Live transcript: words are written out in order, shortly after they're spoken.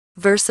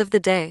Verse of the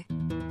day,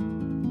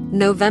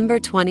 November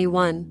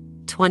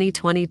 21,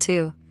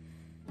 2022.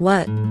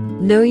 What?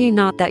 Know ye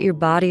not that your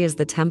body is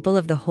the temple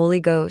of the Holy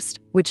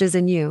Ghost, which is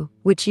in you,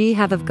 which ye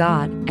have of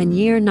God, and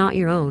ye are not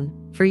your own,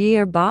 for ye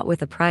are bought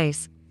with a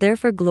price.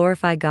 Therefore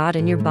glorify God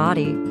in your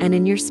body and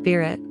in your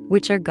spirit,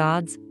 which are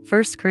God's.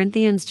 1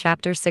 Corinthians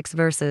chapter 6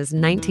 verses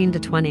 19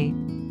 to 20.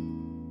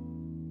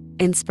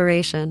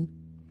 Inspiration.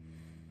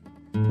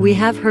 We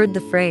have heard the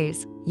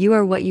phrase, "You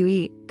are what you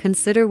eat."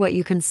 Consider what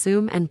you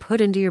consume and put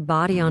into your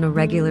body on a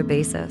regular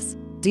basis.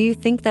 Do you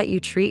think that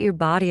you treat your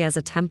body as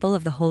a temple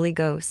of the Holy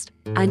Ghost?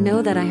 I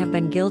know that I have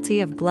been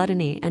guilty of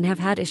gluttony and have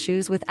had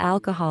issues with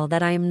alcohol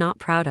that I am not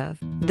proud of.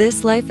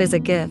 This life is a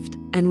gift,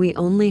 and we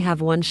only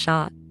have one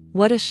shot.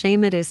 What a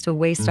shame it is to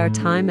waste our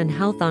time and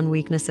health on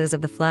weaknesses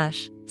of the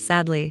flesh.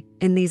 Sadly,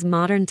 in these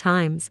modern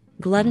times,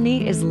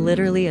 gluttony is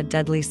literally a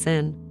deadly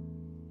sin.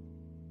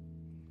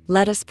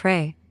 Let us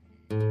pray.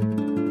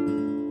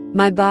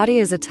 My body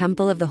is a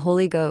temple of the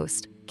Holy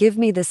Ghost. Give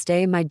me this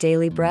day my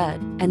daily bread,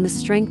 and the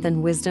strength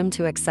and wisdom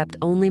to accept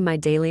only my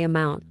daily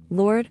amount.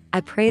 Lord, I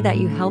pray that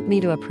you help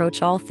me to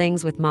approach all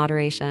things with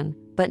moderation,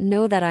 but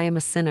know that I am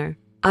a sinner.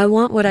 I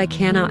want what I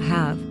cannot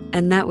have,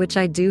 and that which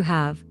I do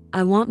have,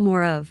 I want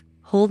more of.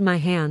 Hold my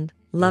hand,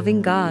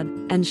 loving God,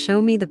 and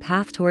show me the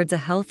path towards a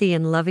healthy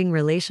and loving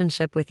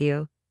relationship with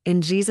you.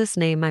 In Jesus'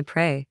 name I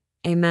pray.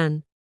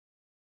 Amen.